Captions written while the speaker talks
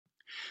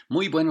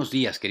Muy buenos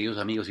días, queridos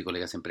amigos y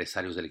colegas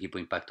empresarios del equipo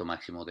Impacto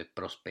Máximo de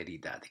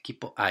Prosperidad,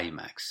 equipo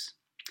IMAX.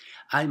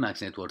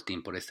 IMAX Network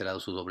Team, por este lado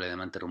su doble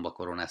diamante rumbo a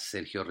Corona,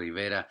 Sergio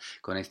Rivera,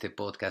 con este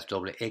podcast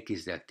doble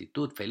X de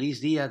actitud.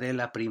 Feliz día de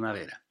la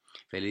primavera.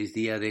 Feliz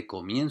día de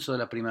comienzo de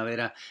la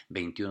primavera,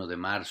 21 de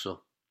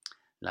marzo,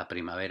 la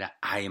primavera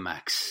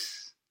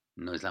IMAX.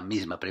 No es la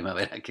misma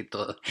primavera que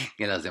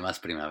las demás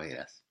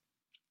primaveras.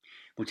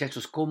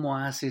 Muchachos, ¿cómo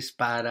haces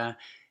para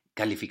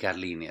calificar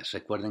líneas?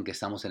 Recuerden que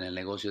estamos en el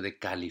negocio de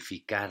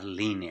calificar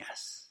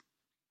líneas.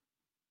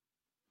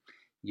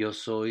 Yo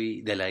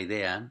soy de la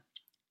idea,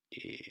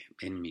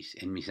 en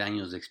mis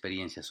años de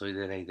experiencia, soy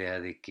de la idea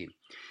de que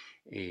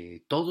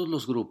todos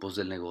los grupos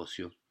del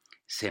negocio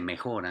se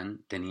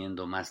mejoran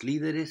teniendo más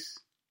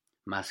líderes,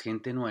 más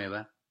gente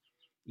nueva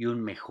y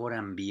un mejor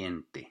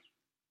ambiente.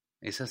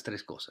 Esas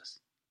tres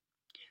cosas.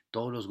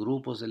 Todos los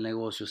grupos del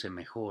negocio se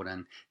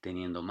mejoran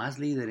teniendo más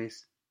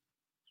líderes,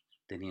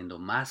 teniendo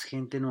más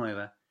gente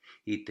nueva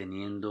y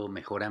teniendo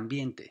mejor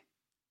ambiente.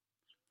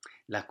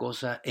 La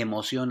cosa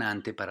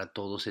emocionante para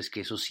todos es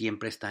que eso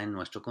siempre está en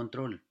nuestro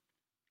control.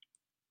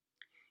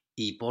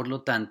 Y por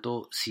lo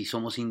tanto, si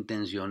somos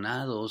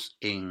intencionados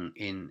en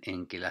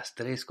que las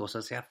tres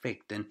cosas se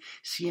afecten,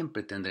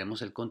 siempre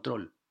tendremos el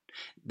control.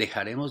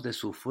 Dejaremos de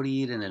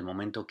sufrir en el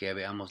momento que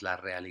veamos la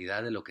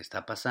realidad de lo que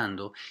está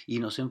pasando y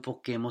nos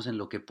enfoquemos en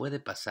lo que puede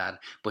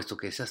pasar, puesto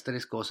que esas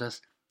tres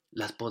cosas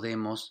las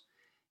podemos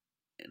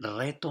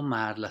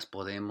retomar, las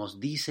podemos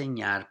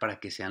diseñar para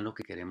que sean lo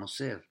que queremos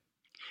ser.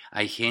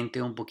 Hay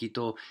gente un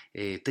poquito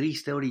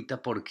triste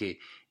ahorita porque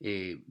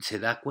se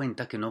da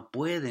cuenta que no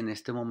puede en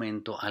este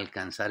momento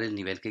alcanzar el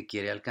nivel que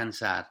quiere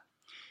alcanzar,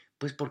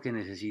 pues porque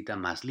necesita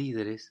más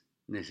líderes,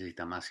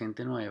 necesita más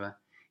gente nueva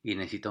y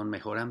necesita un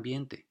mejor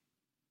ambiente.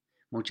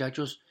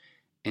 Muchachos,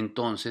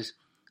 entonces,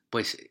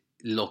 pues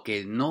lo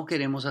que no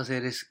queremos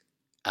hacer es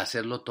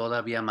hacerlo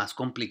todavía más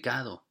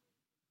complicado.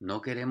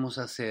 No queremos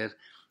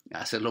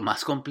hacerlo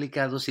más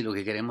complicado si lo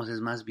que queremos es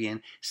más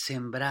bien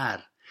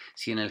sembrar.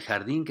 Si en el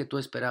jardín que tú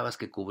esperabas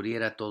que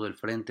cubriera todo el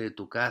frente de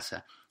tu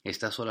casa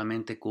está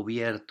solamente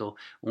cubierto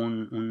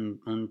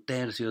un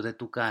tercio de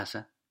tu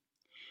casa,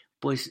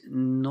 pues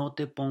no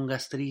te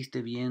pongas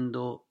triste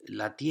viendo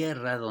la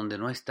tierra donde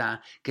no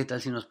está. ¿Qué tal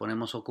si nos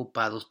ponemos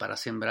ocupados para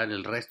sembrar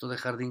el resto de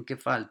jardín que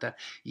falta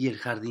y el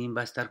jardín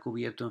va a estar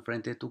cubierto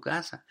enfrente de tu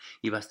casa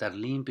y va a estar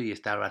limpio y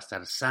va a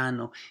estar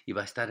sano y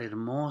va a estar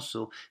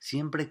hermoso,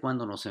 siempre y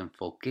cuando nos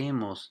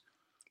enfoquemos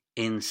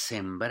en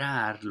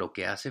sembrar lo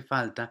que hace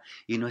falta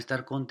y no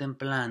estar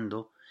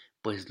contemplando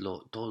pues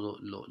todo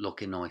lo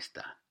que no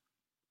está.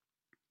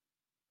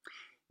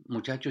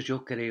 Muchachos,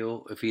 yo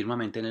creo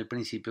firmemente en el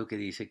principio que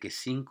dice que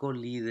 5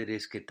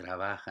 líderes que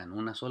trabajan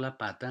una sola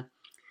pata,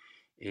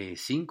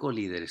 5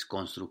 líderes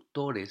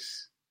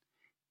constructores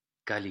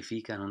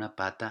califican una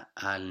pata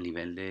al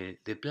nivel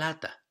de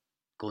plata.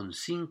 Con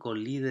 5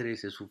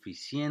 líderes es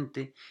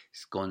suficiente,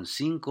 con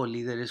 5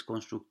 líderes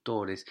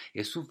constructores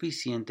es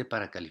suficiente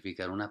para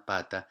calificar una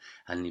pata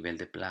al nivel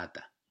de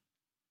plata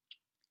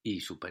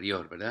y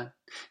superior, ¿verdad?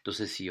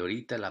 Entonces, si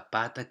ahorita la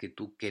pata que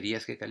tú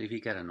querías que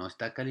calificara no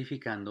está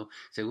calificando,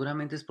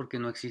 seguramente es porque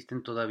no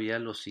existen todavía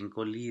los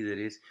 5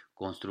 líderes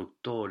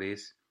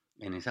constructores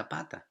en esa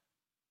pata.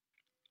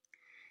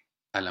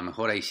 A lo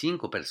mejor hay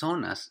 5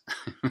 personas,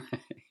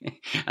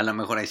 a lo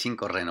mejor hay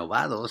 5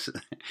 renovados,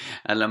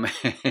 a lo,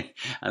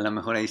 a lo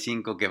mejor hay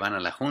 5 que van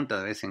a la junta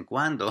de vez en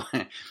cuando,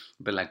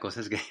 pero la cosa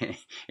es que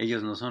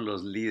ellos no son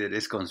los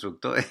líderes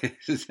constructores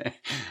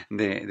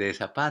de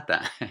esa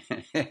pata.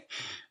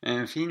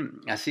 En fin,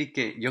 así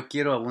que yo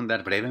quiero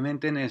abundar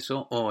brevemente en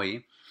eso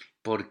hoy,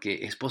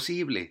 porque es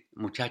posible,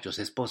 muchachos,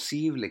 es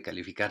posible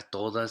calificar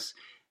todos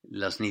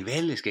los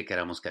niveles que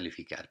queramos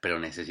calificar, pero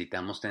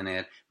necesitamos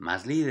tener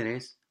más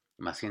líderes,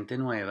 más gente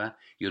nueva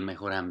y un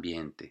mejor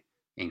ambiente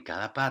en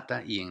cada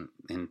pata y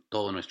en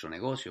todo nuestro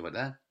negocio,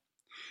 ¿verdad?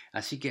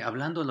 Así que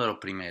hablando de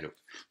lo primero,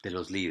 de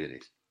los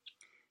líderes,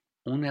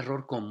 un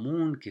error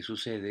común que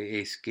sucede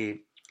es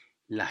que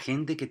la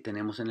gente que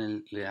tenemos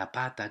en la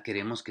pata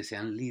queremos que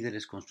sean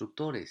líderes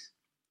constructores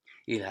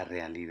y la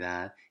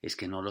realidad es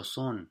que no lo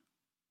son.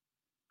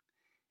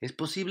 Es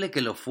posible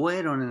que lo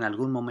fueron en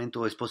algún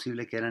momento, o es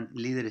posible que eran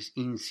líderes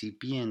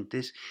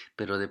incipientes,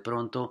 pero de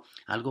pronto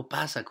algo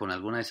pasa con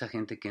alguna de esa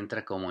gente que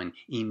entra como en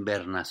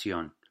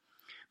invernación.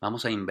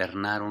 Vamos a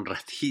invernar un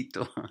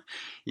ratito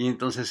y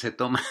entonces se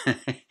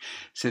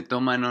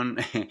toman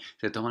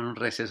un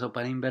receso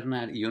para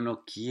invernar y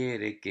uno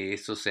quiere que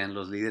esos sean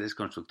los líderes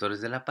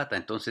constructores de la pata.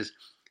 Entonces,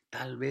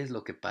 tal vez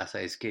lo que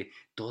pasa es que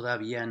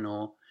todavía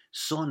no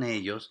son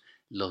ellos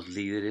los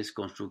líderes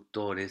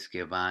constructores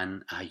que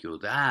van a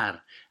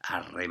ayudar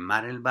a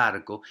remar el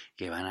barco,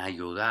 que van a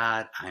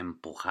ayudar a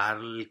empujar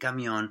el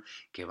camión,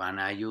 que van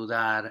a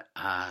ayudar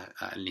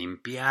a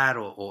limpiar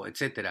o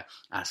etcétera,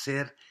 a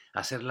hacer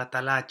la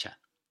talacha,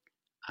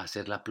 a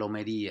hacer la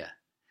plomería,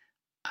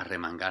 a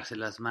remangarse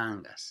las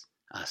mangas,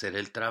 a hacer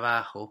el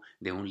trabajo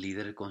de un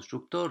líder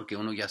constructor, que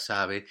uno ya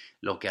sabe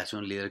lo que hace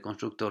un líder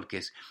constructor, que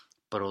es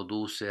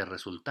produce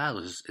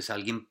resultados, es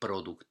alguien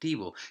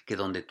productivo, que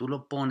donde tú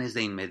lo pones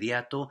de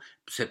inmediato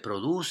se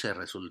produce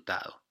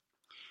resultado.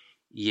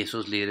 Y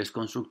esos líderes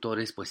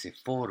constructores pues se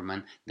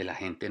forman de la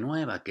gente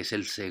nueva, que es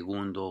el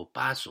segundo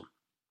paso.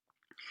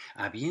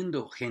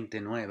 Habiendo gente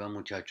nueva,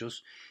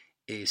 muchachos,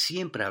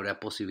 siempre habrá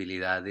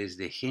posibilidades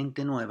de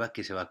gente nueva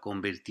que se va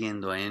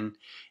convirtiendo en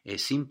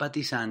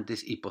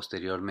simpatizantes y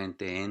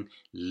posteriormente en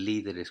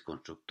líderes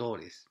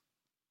constructores.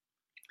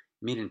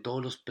 Miren,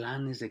 todos los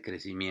planes de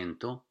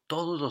crecimiento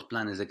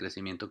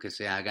que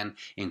se hagan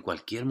en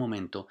cualquier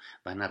momento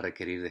van a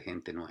requerir de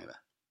gente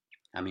nueva.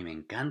 A mí me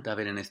encanta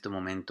ver en este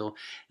momento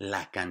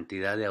la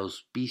cantidad de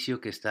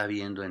auspicio que está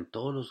habiendo en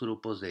todos los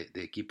grupos de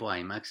equipo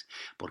IMAX,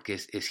 porque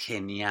es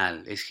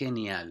genial, es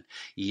genial.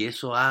 Y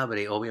eso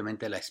abre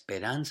obviamente la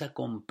esperanza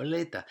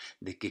completa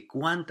de que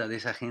cuánta de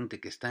esa gente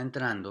que está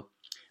entrando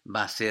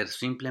va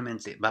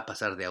a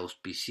pasar de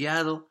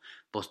auspiciado,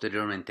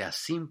 posteriormente a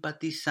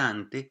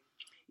simpatizante,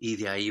 y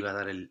de ahí va a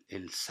dar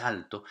el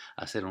salto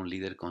a ser un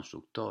líder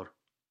constructor.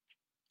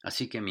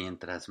 Así que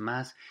mientras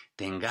más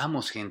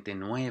tengamos gente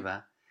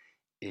nueva,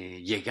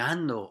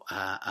 llegando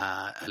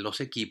a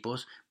los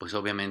equipos, pues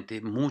obviamente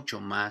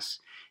mucho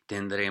más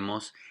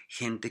tendremos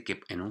gente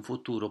que en un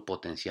futuro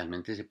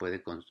potencialmente se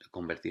puede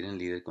convertir en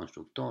líder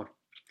constructor.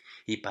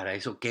 Y para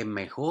eso, qué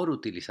mejor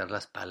utilizar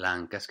las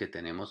palancas que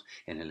tenemos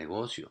en el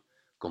negocio,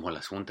 como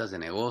las juntas de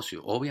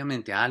negocio.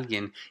 Obviamente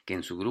alguien que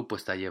en su grupo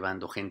está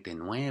llevando gente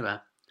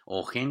nueva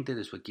o gente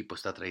de su equipo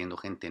está trayendo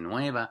gente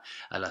nueva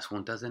a las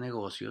juntas de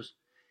negocios,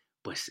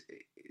 pues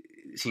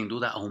sin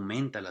duda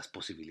aumenta las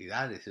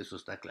posibilidades, eso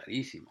está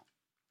clarísimo.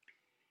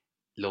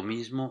 Lo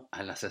mismo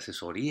a las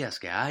asesorías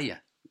que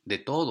haya, de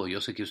todo.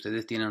 Yo sé que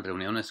ustedes tienen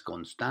reuniones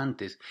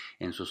constantes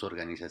en sus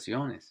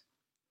organizaciones.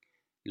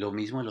 Lo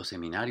mismo en los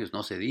seminarios,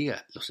 no se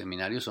diga, los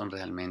seminarios son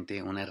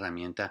realmente una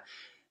herramienta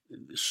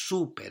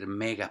súper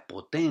mega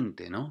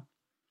potente, ¿no?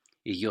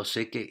 Y yo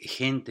sé que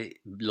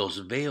gente,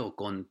 los veo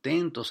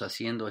contentos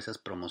haciendo esas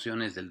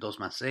promociones del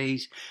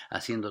 2+6,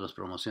 haciendo las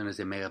promociones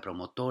de mega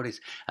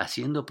promotores,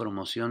 haciendo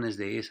promociones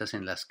de esas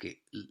en las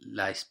que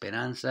la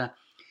esperanza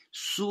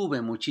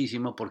sube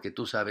muchísimo, porque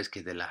tú sabes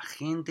que de la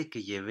gente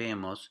que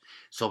llevemos,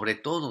 sobre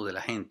todo de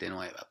la gente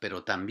nueva,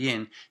 pero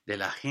también de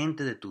la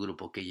gente de tu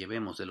grupo que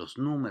llevemos, de los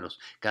números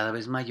cada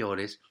vez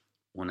mayores,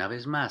 una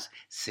vez más,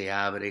 se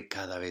abre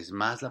cada vez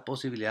más la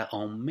posibilidad,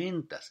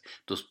 aumentas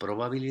tus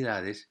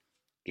probabilidades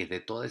que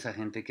de toda esa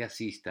gente que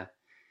asista,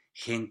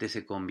 gente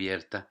se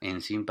convierta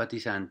en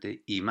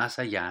simpatizante y más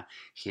allá,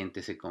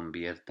 gente se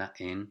convierta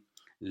en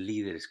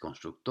líderes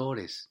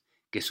constructores,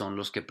 que son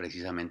los que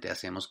precisamente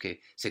hacemos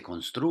que se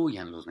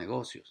construyan los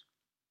negocios.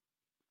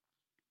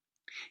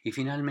 Y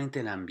finalmente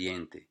el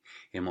ambiente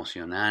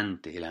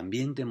emocionante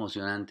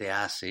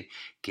hace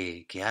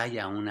que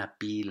haya una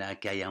pila,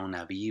 que haya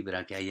una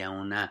vibra, que haya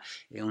una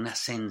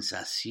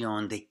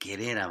sensación de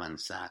querer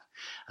avanzar,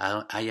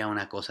 haya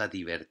una cosa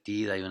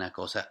divertida y una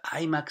cosa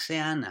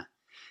IMAXeana.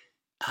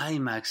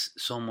 IMAX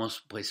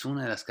somos, pues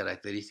una de las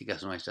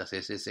características nuestras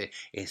es ese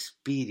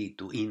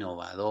espíritu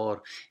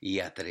innovador y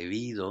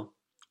atrevido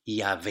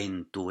y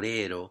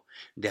aventurero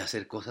de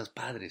hacer cosas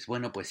padres.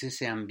 Bueno, pues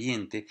ese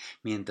ambiente,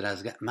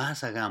 mientras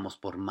más hagamos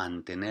por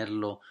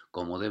mantenerlo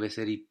como debe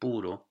ser y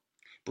puro,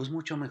 pues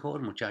mucho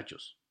mejor,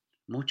 muchachos,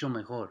 mucho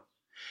mejor.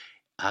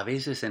 A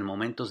veces en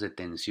momentos de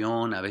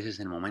tensión, a veces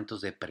en momentos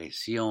de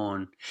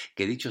presión,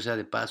 que dicho sea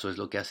de paso es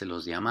lo que hacen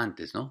los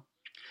diamantes, ¿no?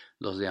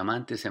 Los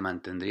diamantes se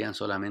mantendrían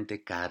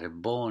solamente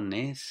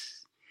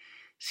carbones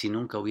si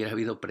nunca hubiera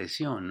habido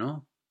presión,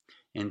 ¿no?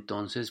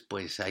 Entonces,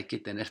 pues hay que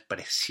tener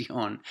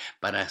presión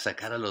para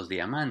sacar a los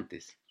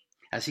diamantes.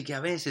 Así que a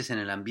veces en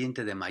el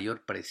ambiente de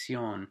mayor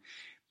presión,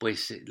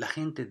 pues la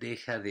gente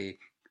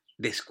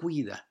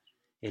descuida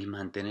el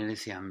mantener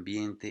ese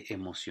ambiente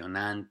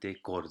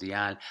emocionante,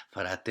 cordial,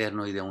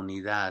 fraterno y de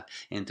unidad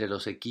entre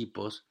los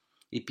equipos,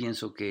 y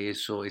pienso que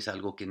eso es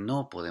algo que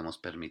no podemos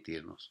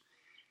permitirnos.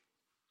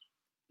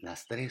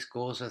 Las tres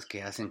cosas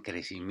que hacen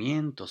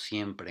crecimiento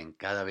siempre, en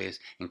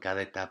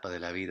cada etapa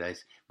de la vida,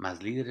 es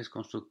más líderes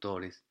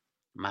constructores,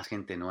 más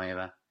gente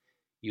nueva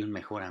y un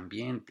mejor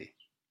ambiente.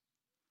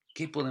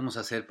 ¿Qué podemos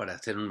hacer para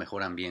hacer un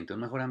mejor ambiente? Un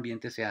mejor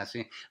ambiente se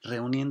hace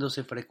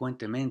reuniéndose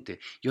frecuentemente.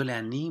 Yo le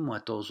animo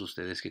a todos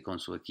ustedes que con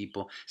su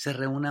equipo se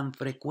reúnan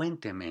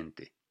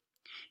frecuentemente.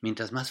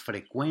 Mientras más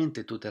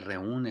frecuente tú te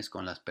reúnes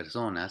con las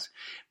personas,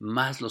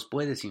 más los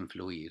puedes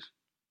influir.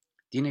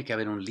 Tiene que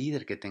haber un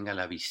líder que tenga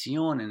la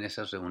visión en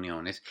esas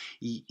reuniones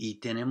y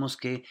tenemos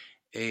que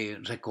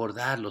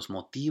recordar los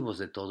motivos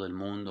de todo el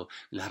mundo,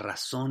 las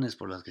razones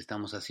por las que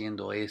estamos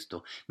haciendo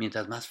esto.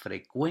 Mientras más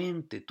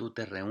frecuente tú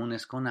te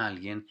reúnes con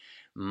alguien,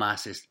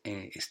 más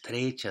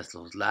estrechas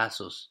los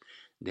lazos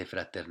de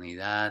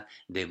fraternidad,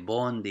 de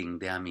bonding,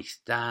 de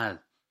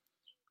amistad,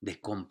 de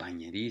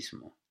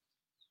compañerismo.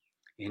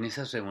 En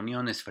esas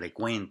reuniones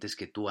frecuentes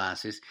que tú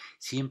haces,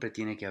 siempre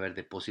tiene que haber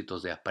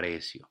depósitos de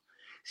aprecio.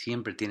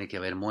 Siempre tiene que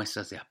haber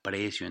muestras de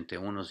aprecio entre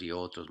unos y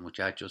otros,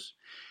 muchachos.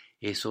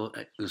 Eso,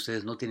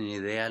 ustedes no tienen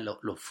idea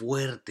lo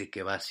fuerte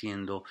que va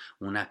siendo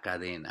una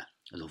cadena.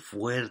 lo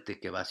fuerte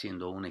que va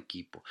siendo un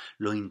equipo,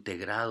 lo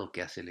integrado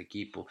que hace el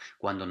equipo,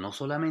 cuando no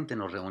solamente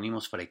nos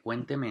reunimos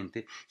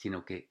frecuentemente,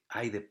 sino que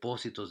hay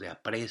depósitos de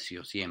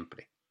aprecio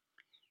siempre,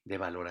 de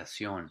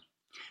valoración,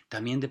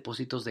 también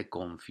depósitos de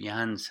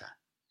confianza.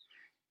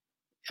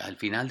 Al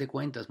final de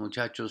cuentas,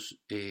 muchachos,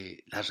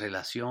 las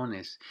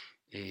relaciones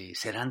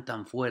serán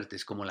tan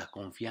fuertes como la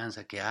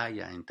confianza que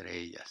haya entre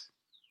ellas.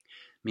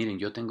 Miren,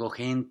 yo tengo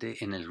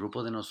gente en el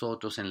grupo de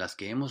nosotros en las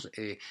que hemos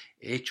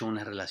hecho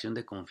una relación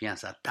de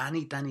confianza tan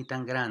y tan y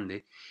tan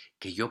grande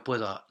que yo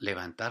puedo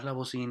levantar la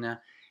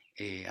bocina,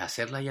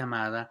 hacer la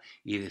llamada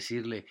y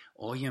decirle,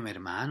 oye, mi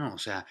hermano, o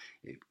sea,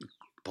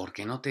 por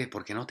qué no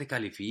te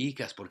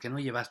calificas? ¿Por qué no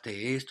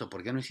llevaste esto?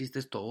 ¿Por qué no hiciste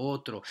esto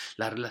otro?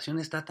 La relación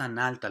está tan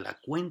alta, la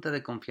cuenta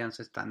de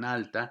confianza es tan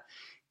alta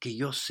que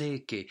yo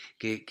sé que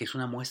es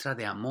una muestra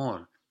de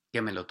amor,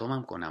 que me lo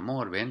toman con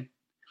amor, ¿ven?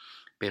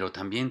 Pero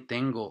también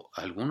tengo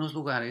algunos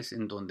lugares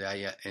en donde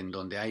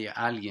haya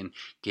alguien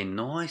que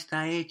no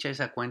está hecha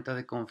esa cuenta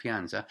de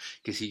confianza,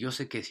 que si yo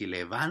sé que si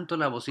levanto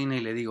la bocina y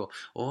le digo,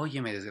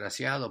 óyeme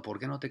desgraciado, ¿por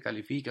qué no te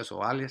calificas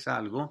o haces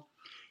algo?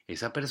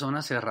 Esa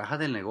persona se raja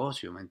del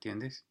negocio, ¿me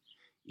entiendes?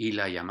 Y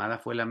la llamada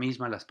fue la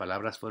misma, las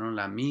palabras fueron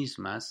las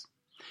mismas.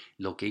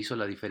 Lo que hizo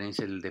la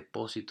diferencia es el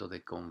depósito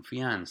de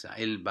confianza,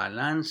 el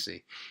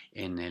balance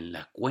en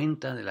la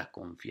cuenta de la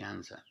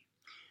confianza.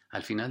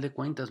 Al final de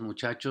cuentas,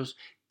 muchachos,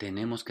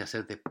 tenemos que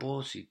hacer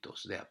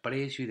depósitos de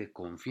aprecio y de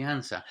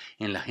confianza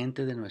en la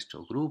gente de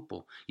nuestro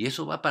grupo. Y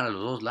eso va para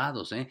los dos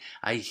lados, ¿eh?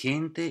 Hay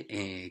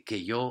gente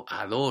que yo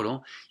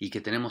adoro y que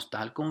tenemos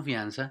tal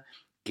confianza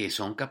que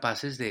son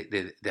capaces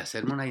de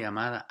hacerme una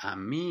llamada a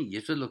mí. Y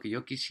eso es lo que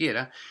yo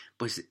quisiera,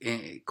 pues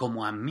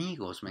como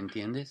amigos, ¿me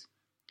entiendes?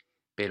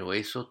 Pero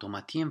eso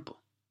toma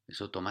tiempo.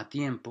 Eso toma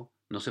tiempo.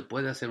 No se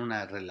puede hacer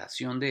una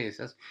relación de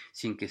esas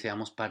sin que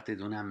seamos parte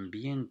de un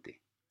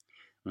ambiente,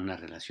 una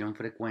relación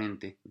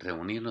frecuente,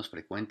 reunirnos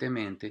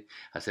frecuentemente,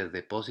 hacer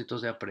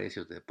depósitos de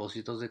aprecio,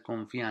 depósitos de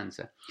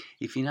confianza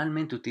y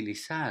finalmente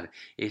utilizar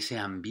ese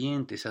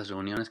ambiente, esas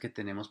reuniones que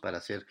tenemos para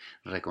hacer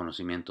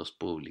reconocimientos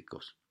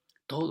públicos.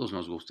 Todos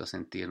nos gusta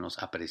sentirnos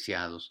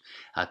apreciados,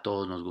 a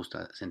todos nos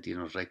gusta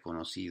sentirnos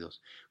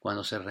reconocidos.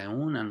 Cuando se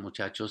reúnan,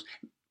 muchachos,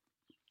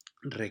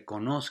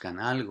 reconozcan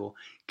algo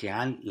que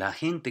la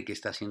gente que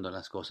está haciendo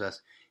las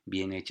cosas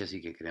bien hechas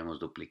y que queremos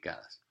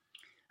duplicadas.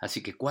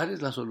 Así que, ¿cuál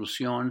es la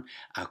solución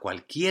a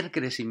cualquier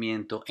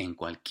crecimiento, en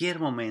cualquier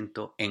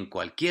momento, en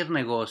cualquier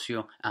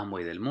negocio,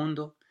 Amway del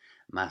mundo?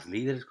 Más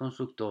líderes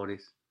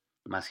constructores,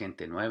 más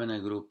gente nueva en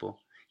el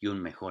grupo y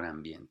un mejor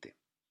ambiente.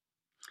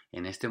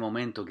 En este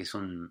momento, que es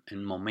un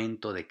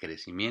momento de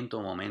crecimiento,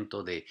 un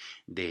momento de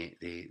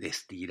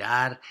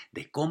estirar,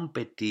 de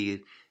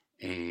competir,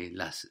 de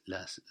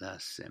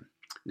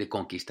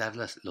conquistar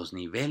los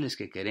niveles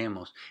que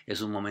queremos,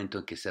 es un momento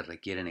en que se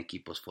requieren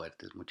equipos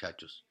fuertes,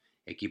 muchachos.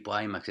 Equipo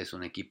IMAX es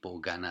un equipo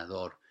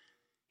ganador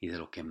y de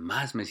lo que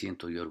más me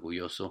siento yo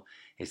orgulloso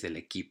es del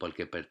equipo al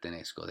que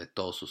pertenezco, de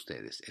todos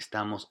ustedes.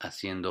 Estamos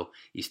haciendo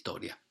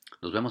historia.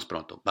 Nos vemos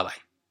pronto. Bye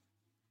bye.